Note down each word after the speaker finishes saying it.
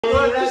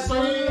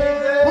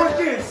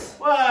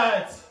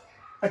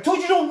I told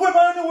you don't wear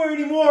my underwear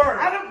anymore.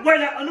 I don't wear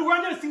that underwear.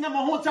 I've never seen that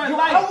my whole entire You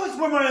life. always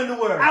wear my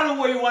underwear. I don't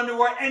wear your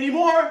underwear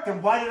anymore.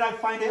 Then why did I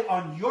find it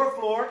on your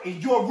floor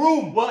in your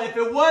room? Well, if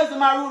it was in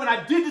my room and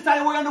I did decide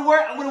to wear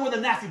underwear, I wouldn't wear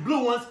the nasty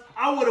blue ones.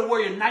 I would have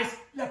worn your nice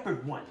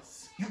leopard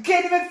ones. You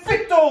can't even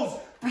fit those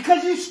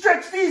because you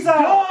stretch these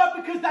out.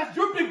 No, because that's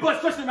your big butt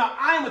stretching them out.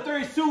 I am a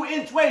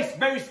 32-inch waist,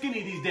 very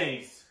skinny these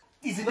days.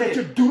 Isn't that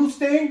your doodle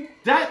stain?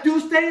 That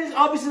doodle stain is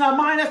obviously not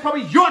mine. That's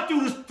probably your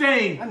doodle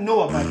stain. I know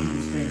what my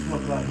doodle stains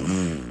look like.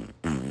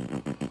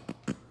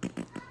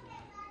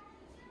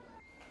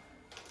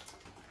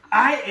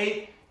 I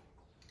ate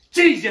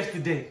cheese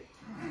yesterday.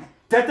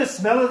 That the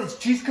smell of this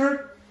cheese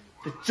curd?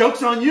 The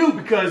joke's on you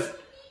because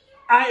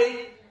I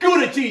ate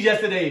Gouda cheese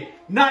yesterday,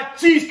 not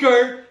cheese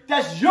curd.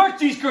 That's your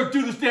cheese curd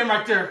doodle stain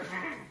right there.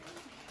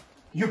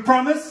 You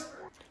promise?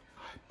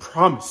 I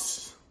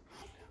promise.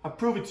 I'll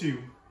prove it to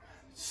you.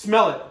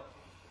 Smell it.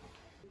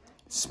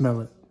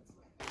 Smell it.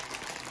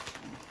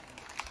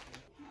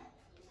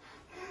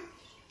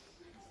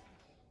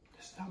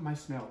 That's not my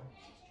smell.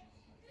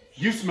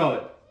 You smell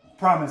it.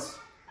 Promise.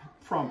 I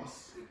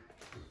promise.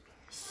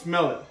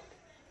 Smell it.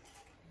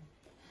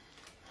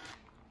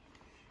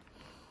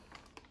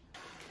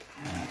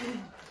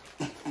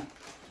 Is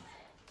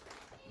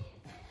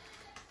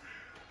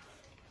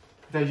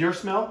that your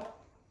smell?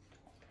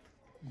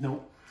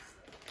 Nope.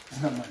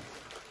 It's not mine.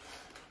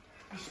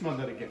 You smell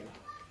that again.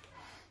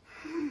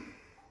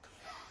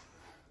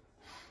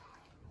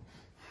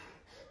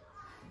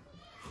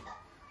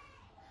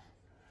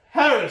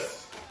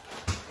 Harris!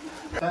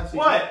 That's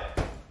What?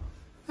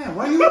 Man,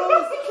 why are you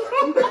always...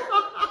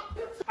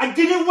 I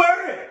didn't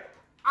wear it!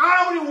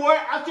 I only wore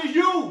it after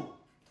you!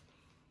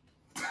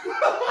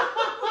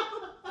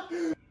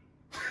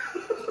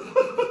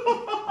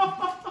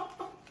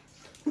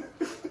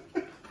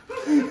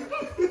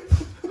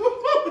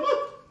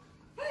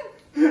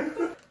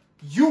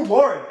 You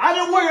wore it. I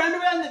didn't wear your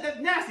underwear. That's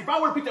nasty. If I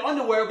would have picked the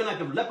underwear, it would have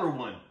been like the leopard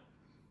one.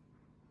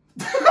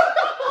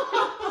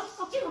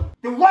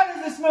 Then why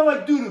does it smell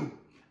like doo-doo?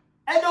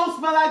 It don't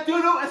smell like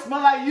doo-doo. It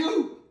smell like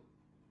you.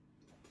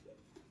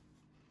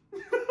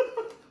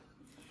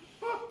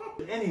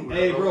 Anyway,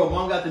 Hey, bro,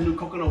 Mom got the new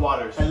coconut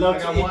waters. I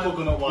love got to eat one.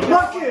 coconut water.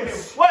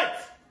 Marcus! What?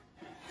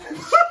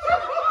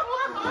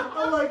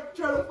 I'm like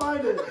trying to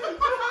find it.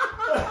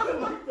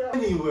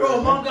 Anywhere.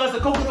 Bro, Mom got us the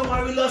coconut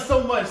water we love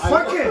so much.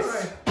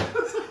 Marcus!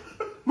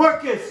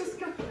 Marcus!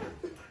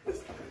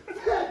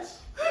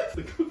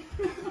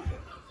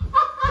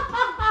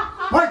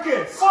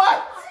 Marcus!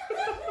 What?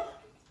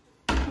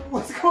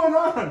 What's going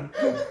on?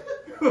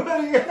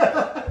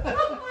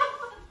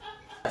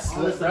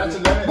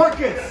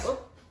 Marcus!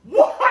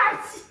 What?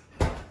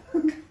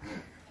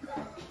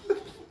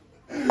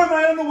 Wear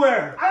my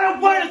underwear! I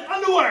don't wear this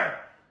underwear.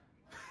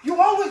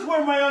 You always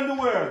wear my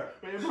underwear!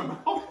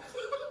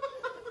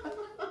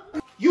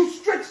 You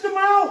stretched them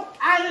out!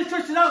 I didn't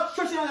stretch it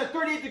out at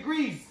 38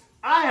 degrees.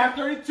 I have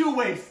 32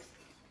 waist.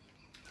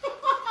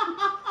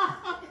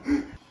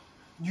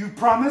 You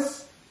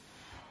promise?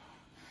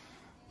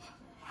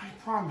 I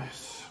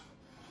promise.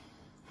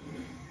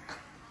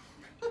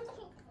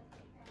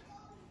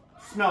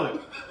 Smell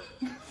it.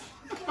 No,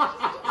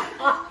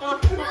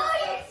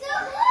 you're so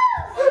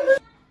loose!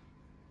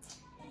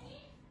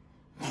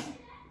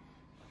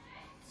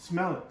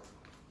 Smell it.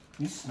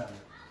 You smell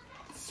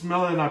it.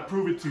 Smell it and I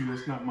prove it to you.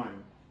 That's not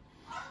mine.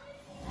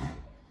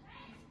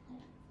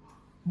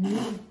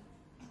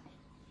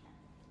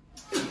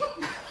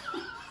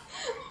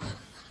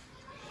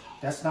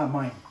 That's not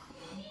mine.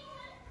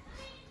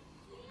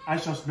 I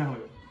shall smell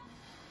it.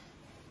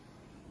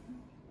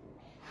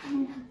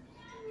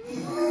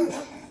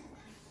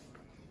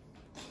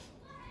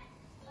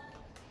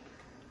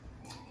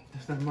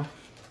 That's not mine.